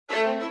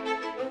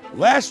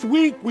Last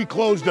week, we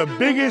closed the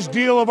biggest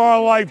deal of our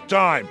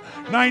lifetime,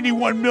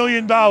 $91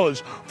 million,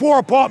 4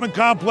 apartment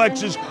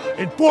complexes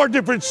in 4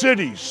 different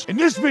cities. In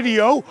this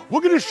video,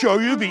 we're gonna show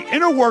you the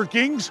inner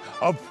workings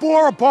of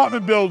 4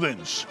 apartment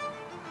buildings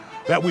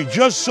that we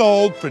just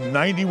sold for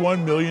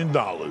 $91 million.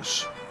 All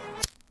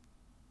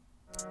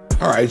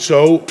right,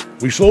 so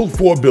we sold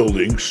 4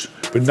 buildings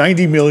for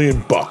 $90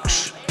 million.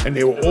 And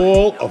they were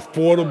all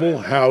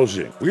affordable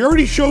housing. We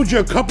already showed you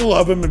a couple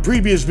of them in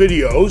previous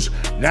videos.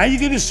 Now you're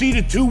gonna see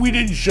the 2 we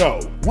didn't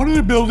show. One of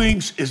the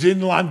buildings is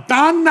in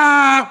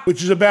Lantana,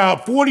 which is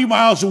about 40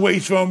 miles away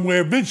from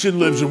where Vincent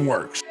lives and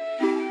works.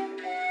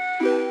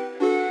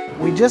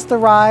 We just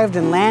arrived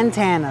in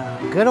Lantana,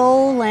 good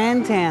old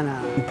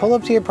Lantana. You pull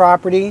up to your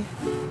property,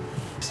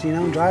 you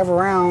know, drive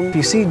around.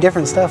 You see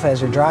different stuff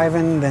as you're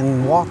driving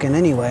than walking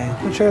anyway.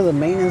 I'm sure the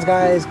maintenance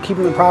guy is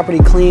keeping the property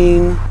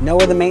clean. Know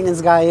where the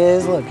maintenance guy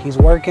is. Look, he's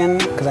working,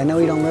 because I know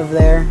he don't live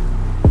there.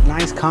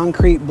 Nice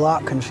concrete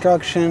block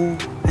construction.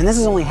 And this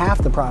is only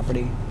half the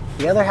property.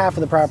 The other half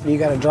of the property, you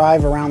gotta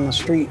drive around the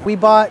street. We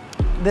bought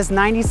this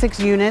 96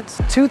 units,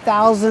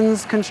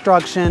 2000s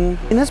construction.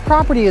 And this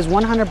property is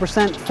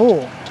 100%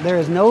 full. There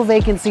is no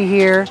vacancy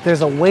here.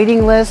 There's a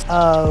waiting list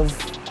of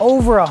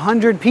over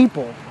 100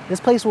 people. This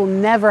place will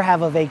never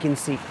have a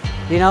vacancy.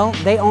 You know,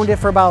 they owned it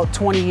for about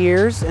 20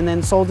 years and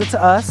then sold it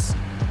to us.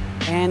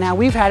 And now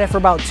we've had it for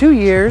about 2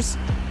 years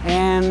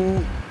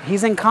and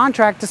he's in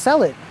contract to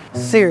sell it.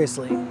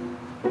 Seriously,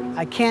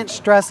 I can't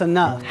stress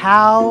enough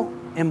how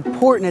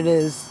important it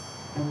is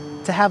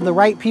to have the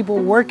right people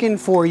working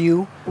for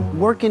you,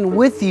 working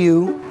with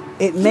you.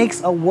 It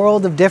makes a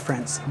world of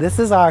difference. This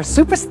is our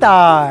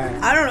superstar.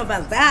 I don't know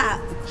about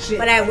that,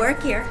 but I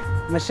work here.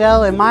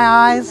 Michelle, in my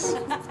eyes,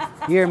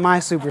 you're my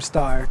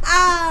superstar.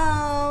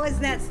 Oh,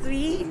 isn't that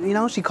sweet? You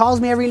know, she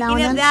calls me every now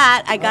and then. You know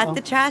that, I got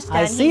the trash done.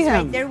 I see He's him.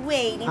 right there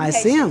waiting. I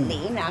see him.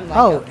 And I'm like,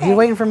 Oh, okay. he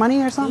waiting for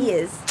money or something? He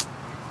is.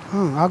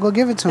 Oh, I'll go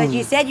give it to him. Because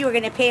you said you were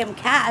going to pay him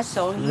cash,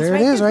 so he's there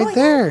right it is, right going.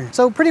 there.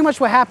 So pretty much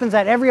what happens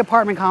at every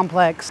apartment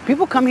complex,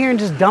 people come here and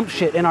just dump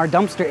shit in our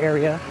dumpster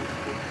area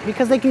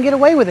because they can get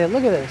away with it.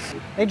 Look at this.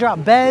 They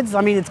drop beds.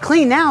 I mean, it's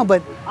clean now,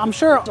 but I'm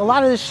sure a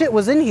lot of this shit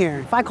was in here.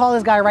 If I call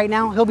this guy right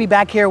now, he'll be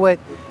back here with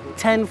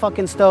 10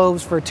 fucking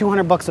stoves for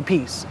 200 bucks a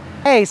piece.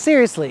 Hey,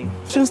 seriously,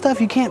 shouldn't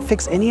stuff, you can't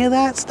fix any of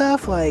that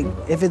stuff? Like,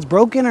 if it's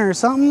broken or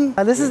something?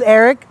 This is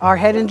Eric, our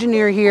head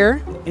engineer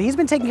here, and he's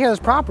been taking care of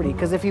this property,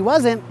 because if he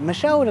wasn't,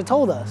 Michelle would have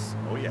told us.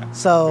 Oh, yeah.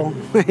 So,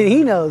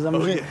 he knows,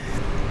 I'm sure.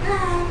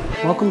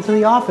 Welcome to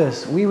the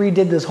office. We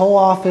redid this whole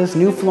office,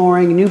 new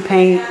flooring, new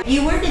paint. If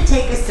you were to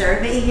take a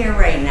survey here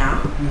right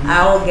now,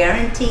 I will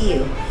guarantee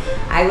you,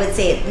 I would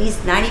say at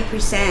least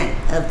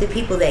 90% of the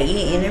people that you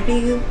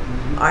interview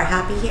are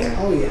happy here.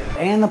 Oh yeah.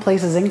 And the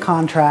place is in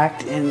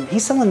contract, and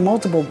he's selling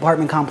multiple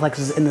apartment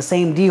complexes in the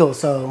same deal.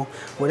 So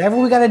whatever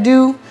we gotta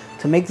do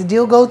to make the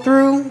deal go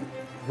through,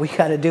 we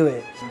gotta do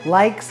it.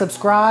 Like,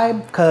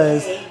 subscribe,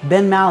 because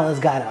Ben Mallah's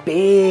got a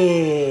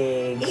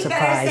big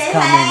surprise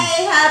coming.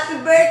 Hey, happy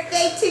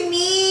birthday to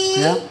me.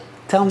 Yep.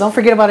 Tell him don't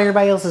forget about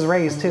everybody else's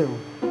raise too.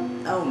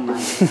 Oh my.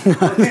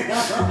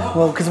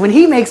 Well, because when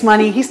he makes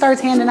money, he starts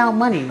handing out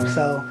money.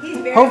 So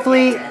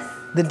hopefully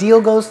the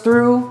deal goes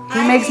through.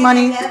 He makes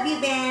money. I love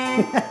you,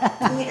 Ben.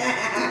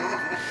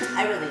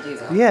 I really do.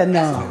 Though. Yeah,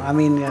 no. I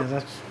mean, yeah,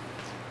 that's.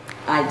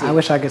 I do. I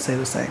wish I could say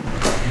the same.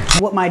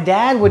 What my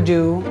dad would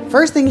do,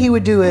 first thing he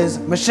would do is,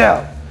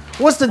 Michelle,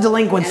 what's the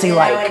delinquency and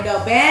like? I would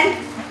go, Ben,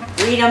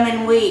 read them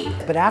and weep.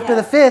 But after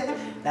the 5th,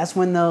 that's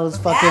when those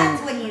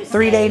fucking when you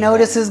 3-day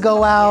notices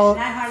go out,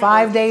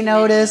 5-day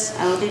notice.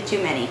 I don't do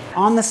too many.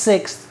 On the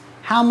 6th,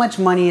 how much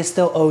money is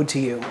still owed to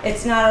you?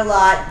 It's not a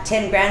lot,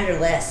 10 grand or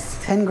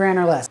less. 10 grand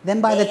or less.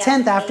 Then by the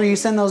 10th, after you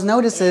send those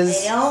notices,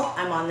 If they don't,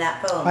 I'm on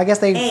that phone. I guess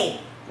they. Hey,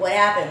 what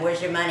happened?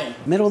 Where's your money?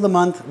 Middle of the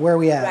month, where are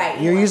we at?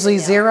 Right, You're you usually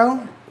want to know.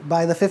 0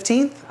 by the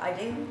 15th? I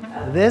do.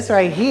 This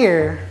right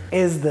here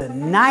is the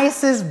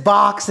nicest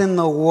box in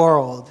the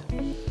world.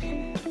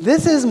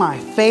 This is my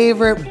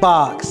favorite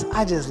box.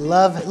 I just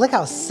love it. Look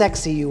how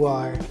sexy you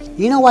are.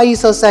 You know why you're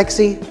so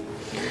sexy?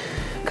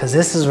 Because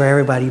this is where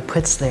everybody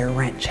puts their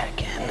rent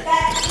check in.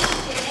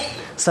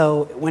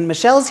 So when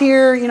Michelle's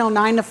here, you know,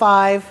 9 to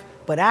 5,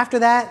 but after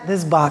that,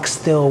 this box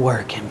still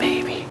working,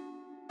 baby.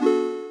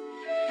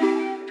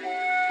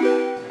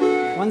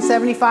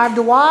 $175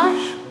 to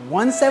wash,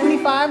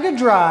 $175 to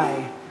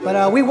dry.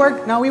 But we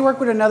work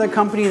with another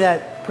company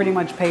that pretty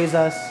much pays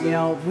us. You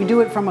know, we do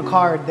it from a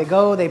card. They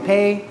go, they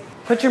pay,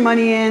 put your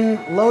money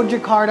in, load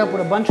your card up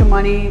with a bunch of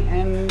money,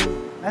 and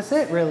that's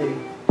it, really.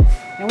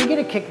 And we get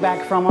a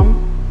kickback from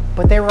them,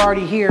 but they were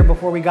already here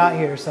before we got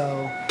here,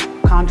 so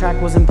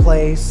contract was in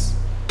place.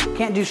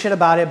 Can't do shit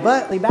about it,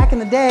 but back in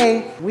the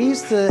day, we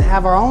used to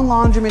have our own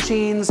laundry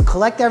machines,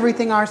 collect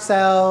everything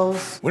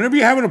ourselves. Whenever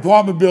you have an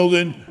apartment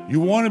building, You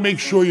want to make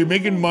sure you're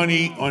making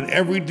money on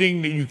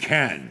everything that you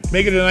can.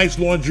 Make it a nice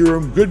laundry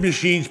room, good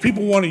machines.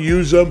 People want to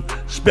use them.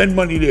 Spend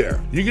money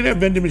there. You can have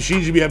vending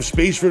machines if you have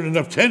space for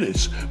enough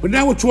tenants. But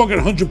now we're talking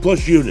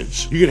 100+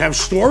 units. You can have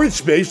storage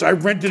space.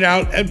 I've rented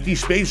out empty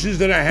spaces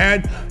that I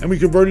had, and we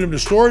converted them to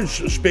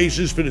storage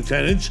spaces for the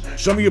tenants.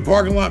 Some of your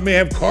parking lot may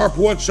have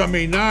carports, some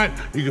may not.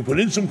 You can put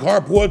in some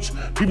carports.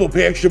 People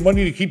pay extra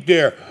money to keep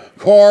their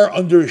car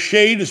under a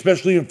shade,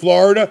 especially in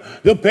Florida.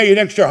 They'll pay an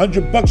extra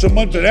 $100 a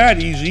month for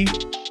that easy.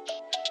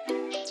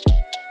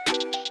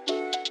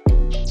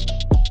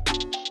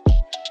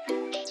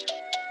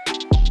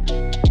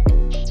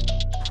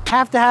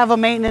 Have to have a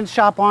maintenance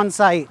shop on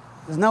site.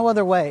 There's no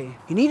other way.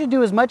 You need to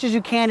do as much as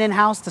you can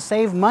in-house to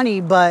save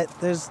money, but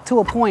there's to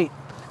a point.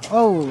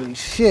 Holy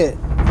shit.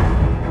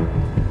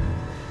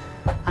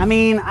 I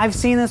mean, I've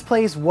seen this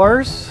place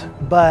worse,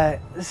 but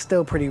it's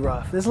still pretty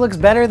rough. This looks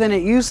better than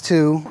it used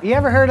to. You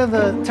ever heard of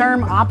the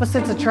term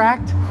opposites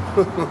attract?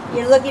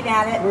 You're looking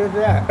at it. Where's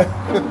that?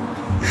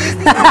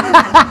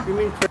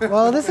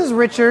 Well, this is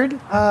Richard,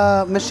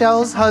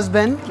 Michelle's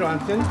husband.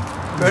 Johnson.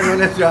 Better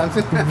known as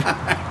Johnson.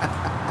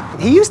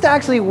 He used to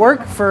actually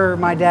work for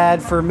my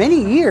dad for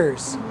many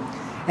years.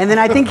 And then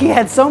I think he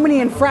had so many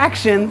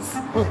infractions,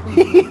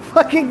 he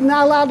fucking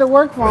not allowed to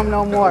work for him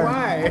no more.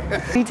 Why?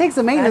 He takes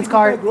a maintenance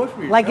car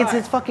like it's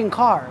his fucking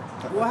car.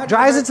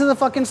 Drives it to the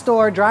fucking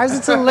store, drives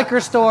it to the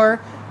liquor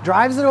store,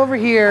 drives it over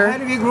here. I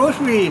had to get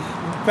groceries.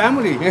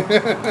 Family.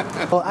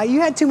 Well,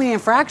 you had too many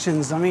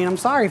infractions. I mean, I'm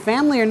sorry,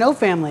 family or no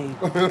family.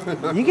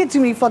 You get too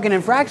many fucking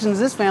infractions,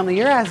 this family,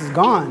 your ass is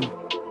gone.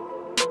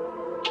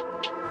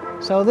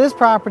 So this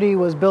property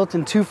was built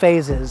in 2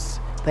 phases.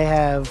 They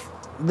have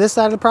this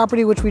side of the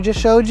property, which we just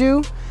showed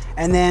you,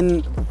 and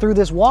then through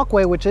this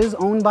walkway, which is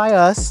owned by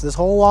us, this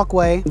whole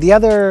walkway, the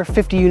other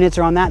 50 units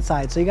are on that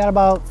side. So you got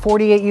about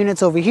 48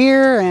 units over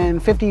here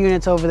and 50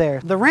 units over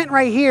there. The rent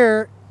right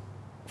here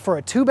for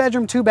a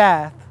 2-bedroom,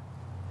 2-bath,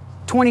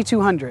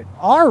 $2,200.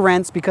 Our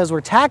rents, because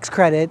we're tax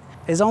credit,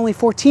 is only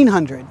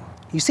 $1,400.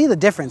 You see the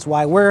difference,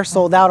 why we're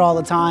sold out all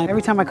the time.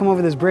 Every time I come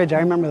over this bridge, I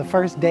remember the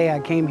first day I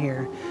came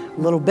here,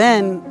 Little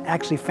Ben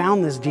actually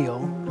found this deal.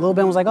 Little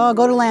Ben was like, oh,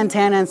 go to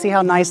Lantana and see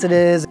how nice it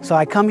is. So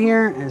I come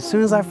here, and as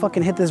soon as I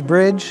fucking hit this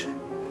bridge,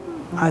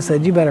 I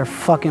said, you better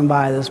fucking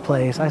buy this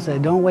place. I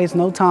said, don't waste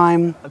no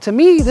time. To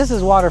me, this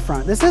is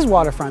waterfront. This is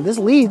waterfront. This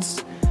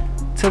leads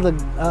to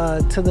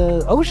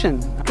the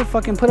ocean. I could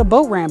fucking put a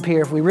boat ramp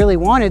here if we really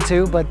wanted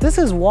to, but this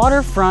is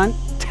waterfront,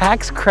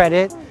 tax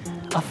credit,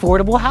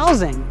 affordable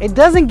housing. It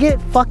doesn't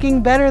get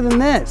fucking better than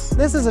this.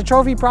 This is a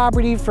trophy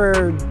property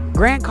for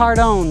Grant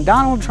Cardone,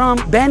 Donald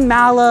Trump, Ben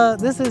Mallah.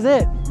 This is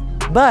it.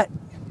 But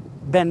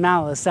Ben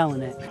Mallah is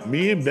selling it.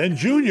 Me and Ben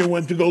Jr.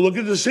 went to go look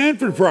at the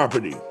Sanford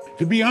property.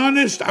 To be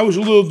honest, I was a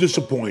little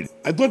disappointed.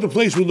 I thought the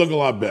place would look a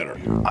lot better.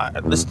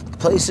 This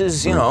place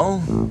is, you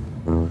know,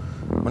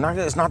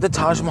 it's not the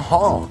Taj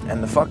Mahal.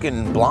 And the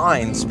fucking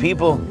blinds,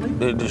 people,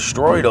 they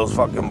destroy those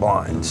fucking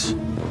blinds.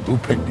 Who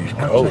picked these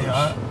colors?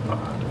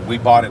 We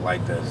bought it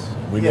like this.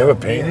 We never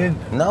painted?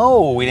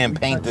 No, we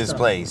didn't paint this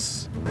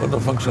place. What the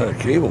fuck's on a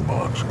cable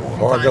box?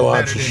 Parking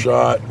lots are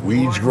shot,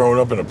 weeds growing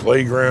up in the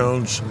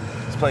playgrounds.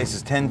 This place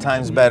is 10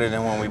 times better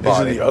than when we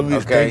bought it. This is the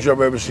ugliest paint job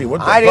I've ever seen.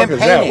 What the I fuck didn't is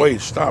that? paint it. Wait,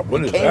 stop.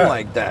 What is It came that?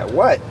 like that.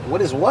 What?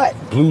 What is what?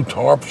 Blue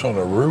tarps on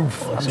the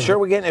roof. I'm sure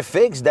we're getting it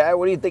fixed, Dad.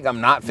 What do you think? I'm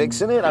not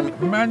fixing it? I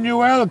mean,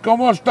 Manuel,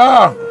 ¿cómo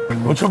está?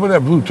 What's up with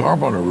that blue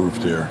tarp on the roof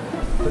there?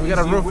 We got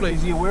a roof leak.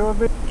 Is he aware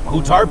of it?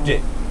 who tarped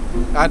it?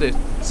 I did.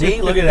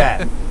 See, look at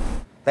that.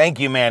 Thank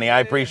you, Manny. I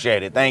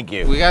appreciate it. Thank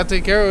you. We gotta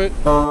take care of it.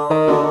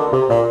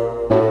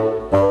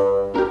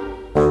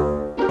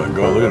 My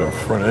God, look at the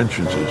front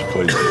entrance of this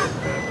place.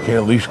 Can't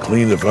at least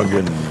clean the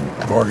fucking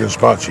parking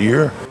spots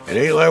here? It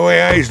ain't like the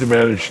way I used to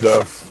manage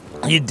stuff.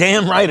 You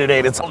damn right it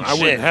ain't. It's I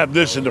wouldn't have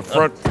this in the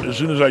front as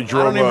soon as I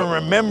drove I don't even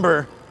up.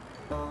 remember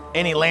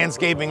any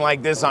landscaping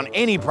like this on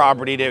any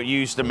property that you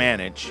used to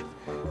manage.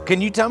 Can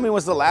you tell me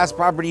what's the last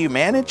property you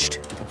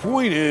managed? The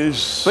point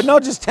is... But no,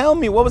 just tell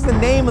me, what was the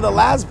name of the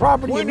last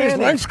property you point is,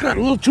 managed? life's got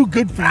a little too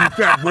good for you,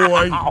 fat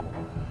boy.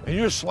 And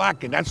you're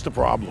slacking, that's the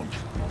problem.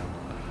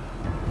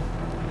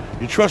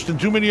 You're trusting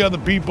too many other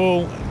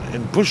people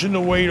and pushing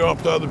the weight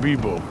off to other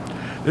people.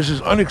 This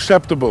is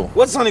unacceptable.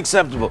 What's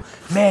unacceptable?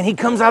 Man, he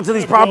comes out to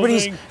these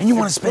properties and you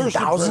want to spend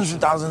thousands and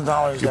thousands of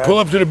dollars. You pull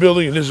up to the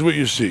building and this is what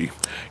you see.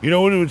 You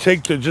know what it would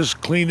take to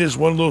just clean this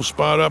one little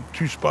spot up,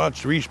 2 spots,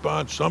 3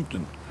 spots,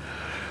 something?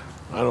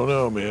 I don't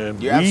know, man.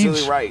 You're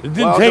absolutely right. It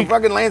Well, the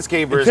fucking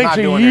landscaper is not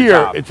doing their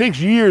job. It takes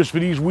years for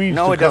these weeds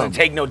to come. No, it doesn't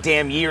take no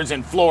damn years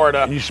in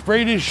Florida. And you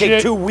spray this Take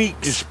shit. 2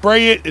 weeks. You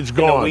spray it, it's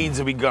gone. The weeds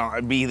will be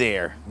gone, be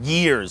there.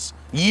 Years.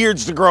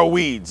 Years to grow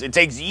weeds. It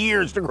takes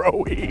years to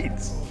grow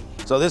weeds.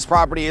 So this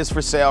property is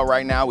for sale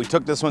right now. We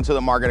took this one to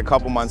the market a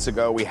couple months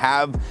ago. We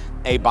have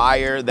a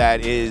buyer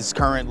that is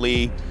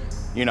currently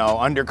you know,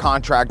 under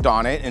contract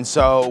on it. And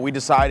so we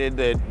decided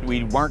that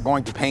we weren't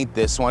going to paint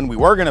this one. We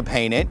were gonna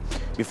paint it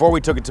before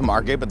we took it to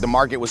market, but the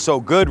market was so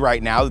good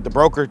right now that the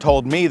broker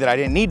told me that I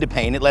didn't need to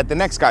paint it. Let the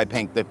next guy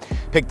pick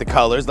the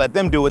colors, let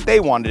them do what they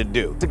wanted to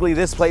do. Basically,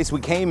 this place, we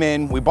came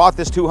in, we bought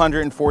this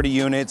 240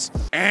 units.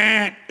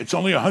 And it's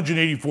only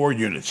 184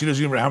 units. He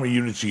doesn't even know how many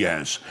units he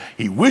has.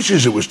 He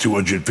wishes it was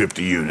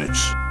 250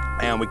 units.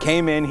 And we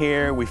came in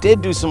here, we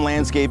did do some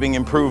landscaping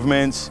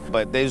improvements,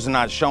 but those are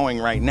not showing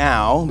right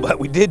now, but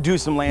we did do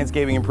some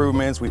landscaping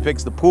improvements. We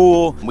fixed the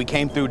pool. We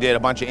came through, did a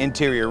bunch of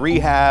interior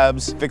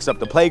rehabs, fixed up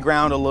the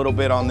playground a little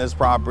bit on this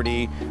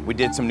property. We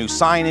did some new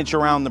signage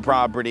around the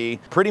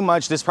property. Pretty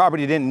much this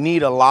property didn't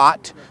need a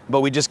lot,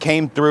 but we just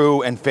came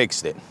through and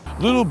fixed it.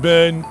 Little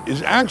Ben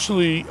is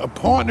actually a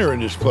partner in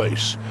this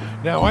place.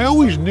 Now, I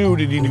always knew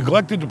that he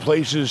neglected the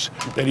places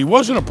that he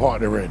wasn't a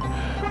partner in,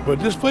 but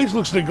this place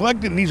looks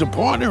neglected and he's a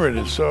partner in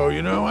it, so,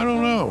 you know, I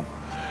don't know.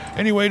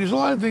 Anyway, there's a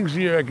lot of things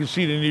here I can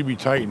see that need to be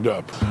tightened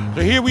up.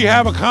 So here we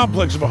have a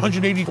complex of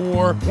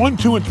 184, 1,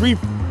 2, and 3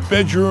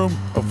 bedroom,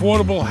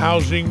 affordable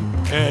housing,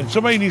 and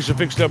somebody needs to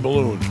fix that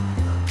balloon.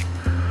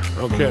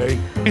 Okay,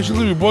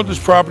 basically we bought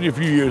this property a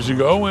few years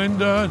ago and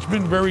it's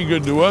been very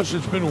good to us,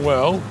 it's been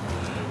well.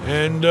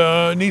 And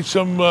needs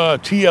some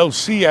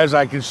TLC, as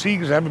I can see,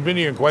 because I haven't been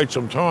here in quite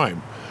some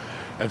time.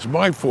 That's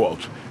my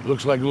fault. It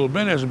looks like Little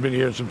Ben hasn't been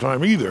here in some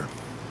time either.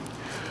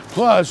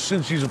 Plus,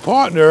 since he's a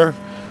partner,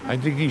 I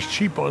think he's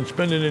cheap on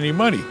spending any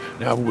money.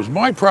 Now, if it was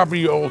my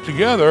property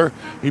altogether,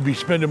 he'd be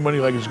spending money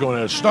like it's going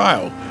out of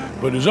style.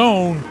 But his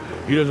own,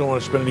 he doesn't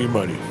want to spend any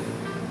money.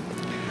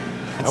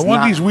 I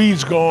want these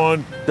weeds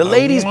gone. The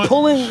lady's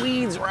pulling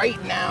weeds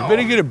right now. You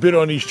better get a bid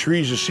on these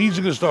trees. The seeds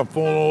are going to start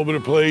falling all over the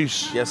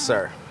place. Yes,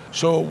 sir.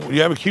 So,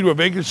 you have a key to a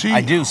vacancy?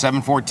 I do,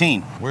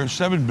 714. Where's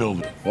 7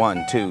 building?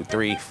 1, 2,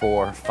 3,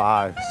 4,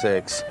 5,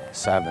 6,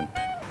 7.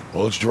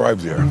 Well, let's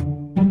drive there.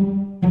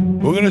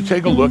 We're gonna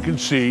take a look and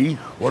see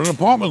what an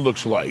apartment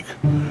looks like.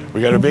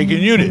 We got a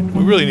vacant unit.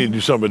 We really need to do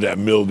something with that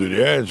mildew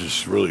there. It's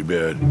just really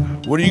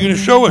bad. What are you gonna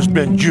show us,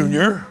 Ben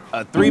Jr.?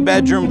 A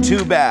 3-bedroom,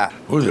 2-bath.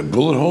 What is it,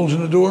 bullet holes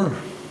in the door?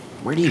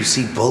 Where do you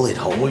see bullet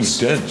holes? Only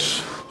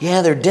dents.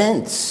 Yeah, they're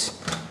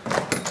dents.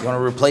 You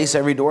wanna replace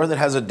every door that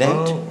has a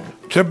dent?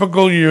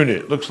 Typical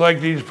unit. Looks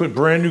like they just put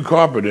brand new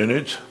carpet in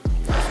it.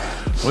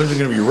 When's it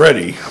gonna be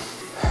ready?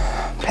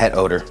 Pet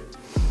odor.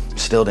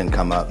 Still didn't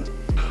come up.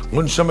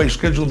 When's somebody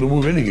scheduled to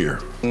move in here?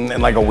 In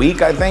like a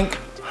week, I think.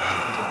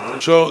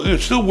 So they're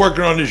still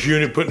working on this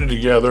unit, putting it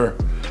together.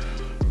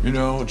 You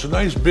know, it's a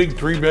nice big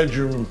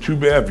 3-bedroom,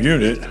 2-bath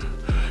unit.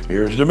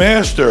 Here's the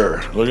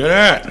master. Look at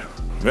that.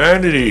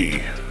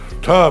 Vanity,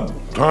 tub,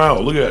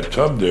 tile. Look at that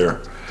tub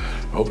there.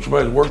 I hope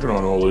somebody's working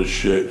on all this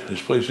shit.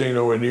 This place ain't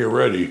nowhere near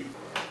ready.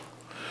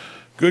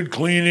 Good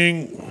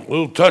cleaning,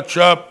 little touch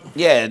up.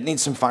 Yeah, it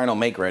needs some final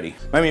make ready.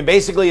 I mean,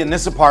 basically in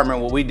this apartment,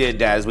 what we did,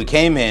 Dad, is we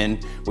came in,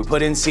 we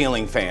put in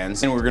ceiling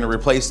fans, and we're gonna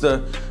replace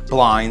the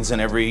blinds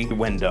in every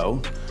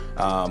window.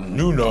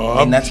 New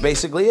knobs. And that's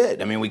basically it.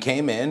 I mean, we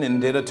came in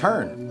and did a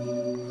turn.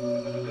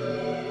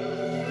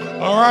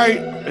 All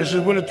right, this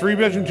is what a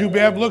 3-bedroom,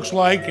 2-bath looks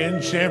like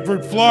in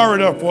Sanford,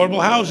 Florida.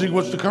 Affordable housing.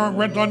 What's the current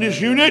rent on this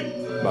unit?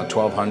 About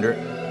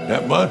 $1,200.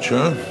 That much,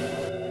 huh?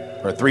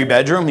 For a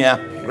 3-bedroom, yeah.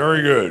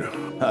 Very good.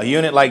 A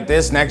unit like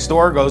this next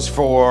door goes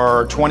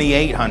for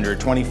 $2,800,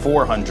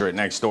 $2,400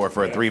 next door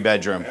for a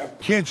 3-bedroom.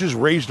 Can't just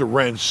raise the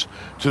rents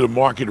to the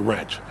market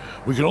rent.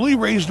 We can only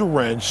raise the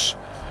rents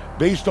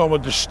based on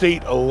what the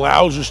state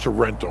allows us to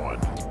rent on.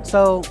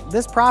 So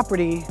this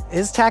property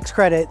is tax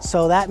credit,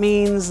 so that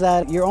means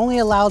that you're only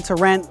allowed to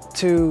rent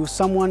to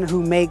someone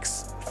who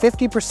makes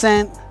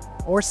 50%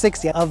 or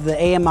 60% of the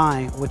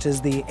AMI, which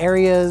is the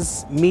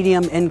area's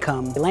medium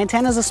income.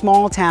 Lantana's a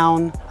small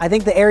town. I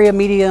think the area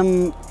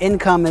medium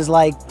income is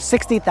like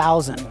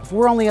 60,000. If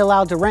we're only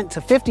allowed to rent to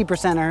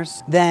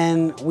 50%ers,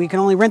 then we can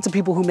only rent to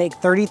people who make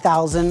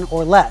 30,000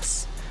 or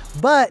less.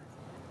 But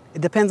it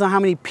depends on how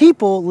many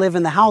people live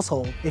in the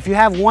household. If you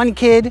have 1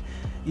 kid,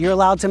 you're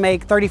allowed to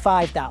make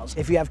 35,000.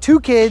 If you have 2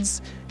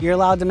 kids, you're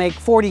allowed to make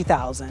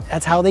 40,000.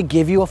 That's how they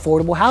give you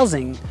affordable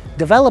housing.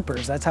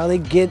 Developers, that's how they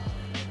get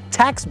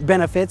tax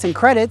benefits and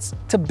credits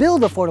to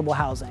build affordable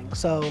housing.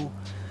 So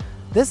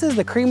this is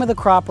the cream of the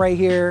crop right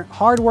here.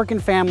 Hardworking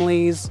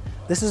families.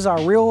 This is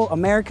our real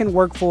American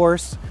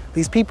workforce.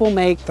 These people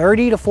make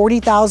 30 to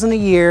 40,000 a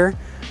year,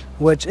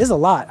 which is a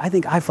lot. I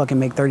think I fucking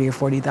make 30 or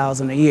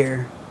 40,000 a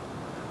year,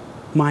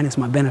 minus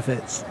my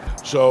benefits.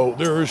 So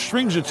there are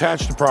strings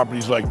attached to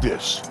properties like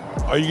this.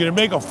 Are you gonna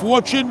make a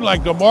fortune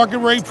like the market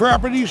rate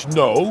properties?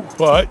 No,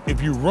 but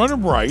if you run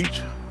them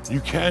right, you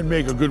can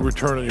make a good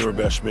return on your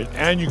investment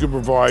and you can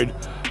provide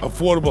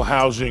affordable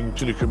housing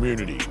to the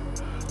community,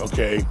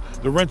 okay?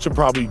 The rents are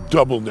probably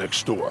double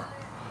next door.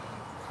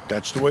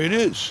 That's the way it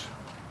is.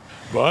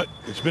 But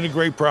it's been a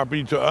great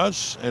property to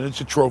us and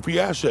it's a trophy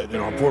asset in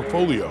our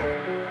portfolio.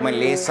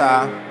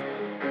 Melissa.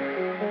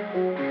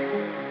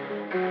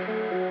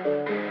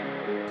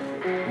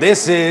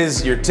 This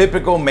is your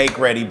typical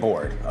make-ready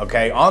board,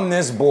 okay? On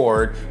this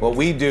board, what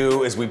we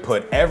do is we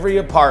put every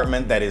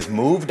apartment that is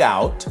moved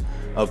out,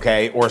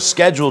 okay, or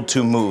scheduled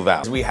to move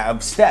out. We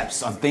have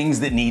steps on things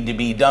that need to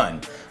be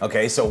done,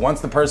 okay? So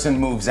once the person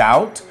moves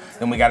out,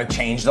 then we gotta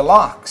change the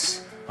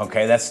locks,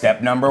 okay? That's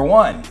step number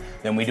 1.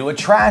 Then we do a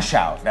trash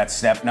out, that's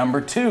step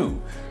number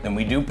 2. Then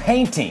we do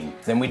painting.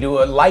 Then we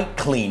do a light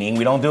cleaning.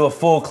 We don't do a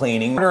full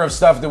cleaning. Order of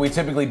stuff that we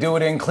typically do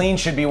it in. Clean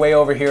should be way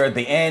over here at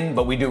the end,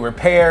 but we do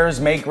repairs,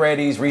 make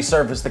readies,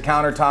 resurface the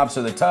countertops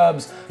or the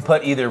tubs,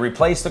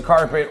 replace the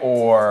carpet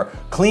or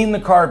clean the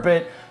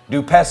carpet,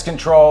 do pest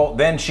control,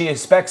 then she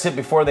inspects it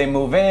before they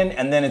move in,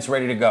 and then it's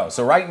ready to go.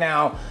 So right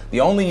now,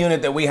 the only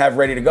unit that we have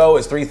ready to go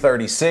is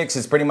 336.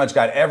 It's pretty much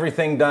got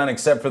everything done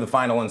except for the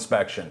final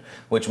inspection,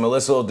 which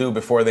Melissa will do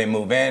before they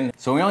move in.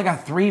 So we only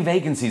got 3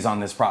 vacancies on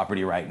this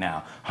property right now.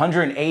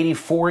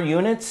 184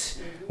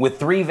 units with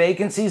 3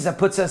 vacancies, that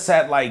puts us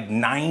at like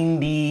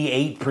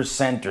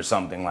 98% or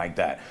something like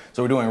that.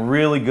 So we're doing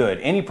really good.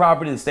 Any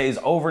property that stays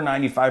over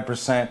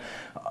 95%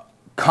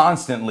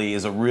 constantly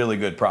is a really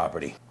good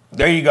property.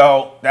 There you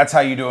go. That's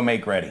how you do a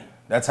make ready.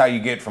 That's how you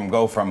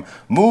go from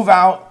move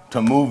out to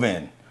move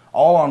in,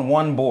 all on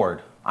one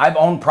board. I've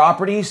owned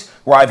properties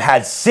where I've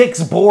had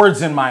 6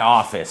 boards in my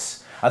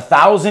office.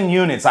 1,000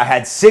 units, I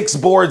had 6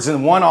 boards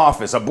in one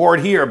office. A board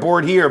here, a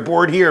board here, a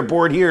board here, a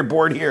board here, a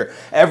board here.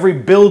 Every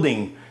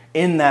building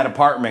in that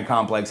apartment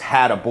complex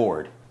had a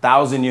board.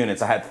 1,000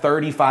 units. I had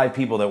 35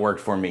 people that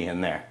worked for me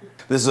in there.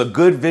 This is a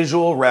good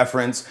visual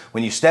reference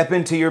when you step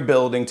into your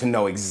building to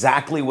know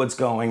exactly what's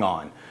going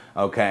on.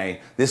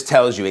 Okay, this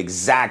tells you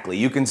exactly,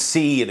 you can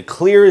see it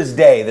clear as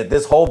day that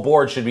this whole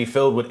board should be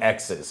filled with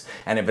X's.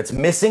 And if it's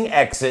missing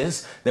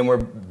X's, then we're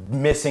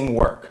missing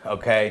work,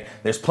 okay?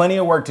 There's plenty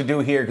of work to do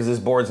here because this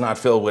board's not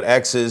filled with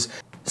X's.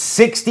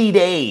 60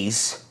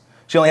 days,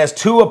 she only has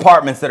 2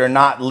 apartments that are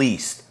not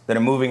leased, that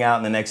are moving out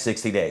in the next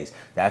 60 days.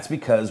 That's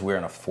because we're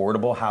an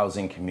affordable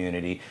housing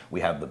community.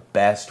 We have the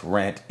best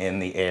rent in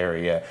the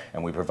area,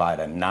 and we provide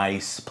a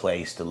nice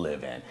place to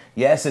live in.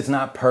 Yes, it's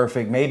not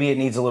perfect. Maybe it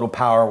needs a little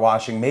power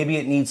washing. Maybe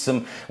it needs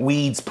some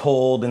weeds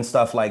pulled and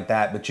stuff like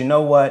that. But you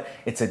know what?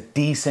 It's a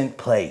decent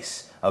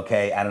place,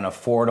 okay, at an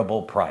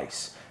affordable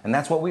price. And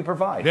that's what we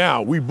provide.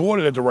 Now, we bought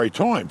it at the right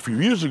time. A few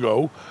years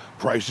ago,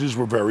 prices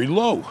were very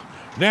low.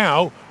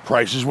 Now,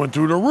 prices went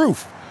through the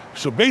roof.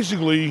 So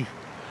basically,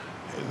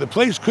 the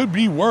place could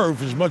be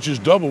worth as much as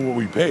double what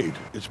we paid.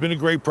 It's been a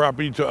great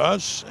property to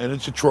us, and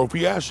it's a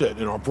trophy asset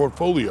in our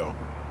portfolio.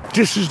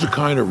 This is the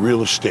kind of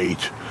real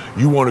estate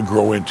you want to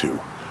grow into.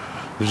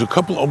 There's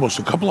almost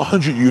a couple of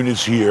hundred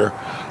units here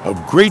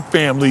of great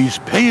families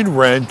paying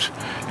rent,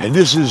 and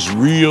this is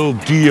real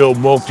deal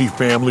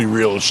multifamily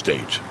real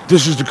estate.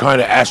 This is the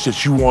kind of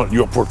assets you want in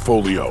your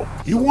portfolio.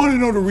 You want to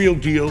know the real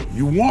deal?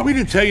 You want me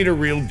to tell you the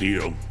real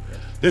deal?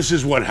 This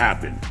is what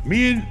happened.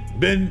 Me and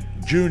Ben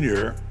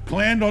Jr.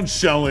 planned on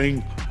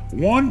selling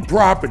 1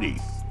 property,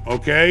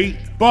 okay?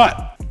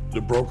 But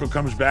the broker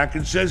comes back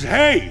and says,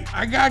 hey,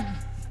 I got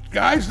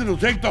guys that'll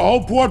take the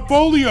whole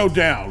portfolio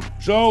down.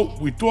 So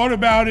we thought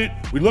about it,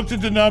 we looked at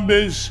the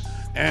numbers,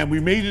 and we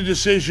made a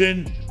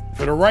decision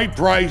for the right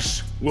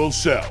price, we'll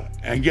sell.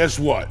 And guess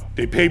what?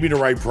 They paid me the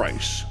right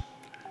price.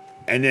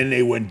 And then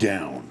they went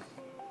down.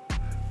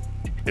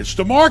 It's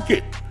the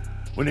market.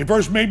 When they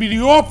first made me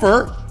the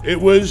offer, it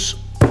was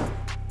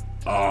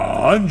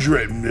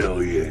 100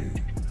 million.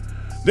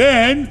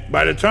 Then,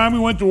 by the time we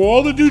went through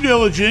all the due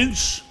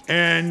diligence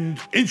and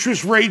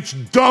interest rates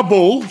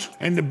doubled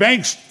and the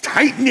banks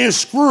tightened their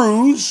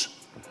screws,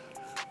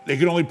 they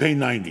could only pay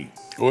 90.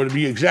 Or to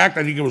be exact,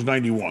 I think it was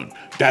 91.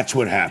 That's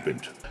what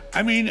happened.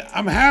 I mean,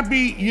 I'm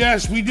happy,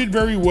 yes, we did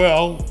very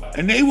well,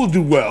 and they will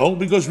do well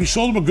because we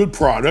sold them a good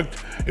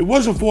product. It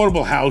was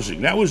affordable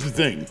housing, that was the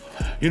thing.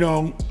 You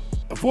know,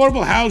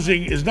 affordable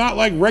housing is not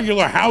like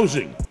regular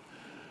housing.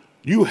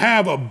 You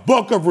have a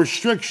book of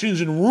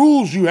restrictions and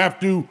rules you have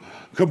to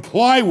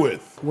comply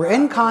with. We're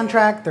in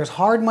contract, there's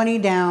hard money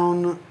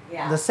down,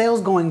 Yeah. the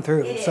sale's going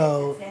through. It is,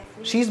 So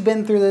exactly. she's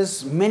been through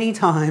this many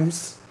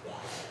times,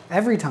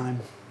 every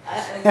time.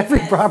 Every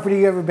property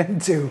you ever been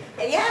to.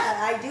 Yeah,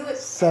 I do it.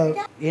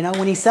 So, you know,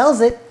 when he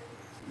sells it,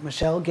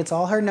 Michelle gets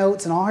all her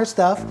notes and all her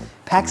stuff,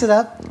 packs it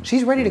up,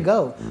 she's ready to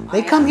go.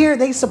 They come here,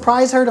 they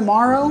surprise her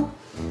tomorrow,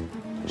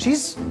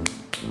 leaves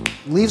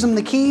them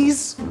the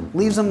keys,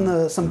 leaves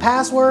them some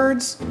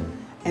passwords,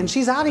 and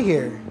she's out of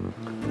here.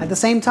 At the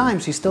same time,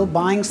 she's still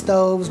buying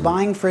stoves,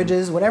 buying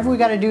fridges, whatever we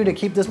got to do to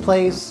keep this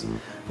place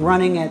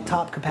running at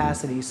top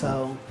capacity.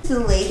 So The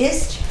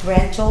latest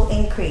rental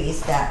increase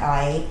that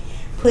I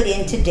put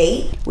in to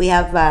date, we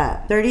have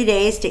 30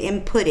 days to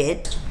input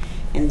it,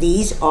 and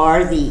these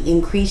are the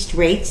increased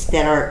rates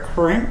that are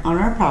current on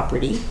our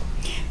property.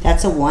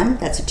 That's a 1,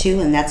 that's a 2,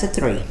 and that's a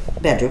 3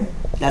 bedroom.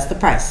 That's the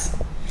price.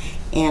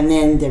 And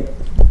then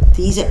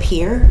these up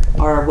here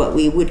are what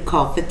we would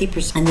call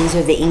 50%, and these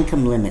are the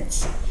income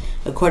limits,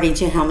 according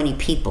to how many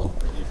people,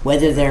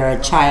 whether they're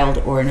a child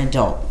or an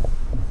adult.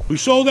 We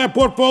sold that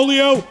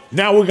portfolio,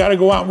 now we gotta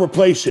go out and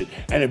replace it.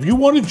 And if you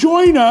wanna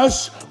join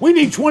us, we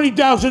need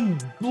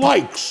 20,000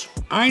 likes.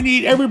 I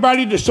need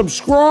everybody to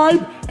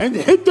subscribe and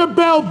hit the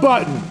bell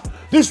button.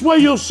 This way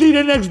you'll see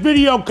the next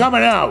video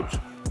coming out.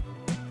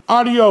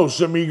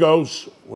 Adios, amigos.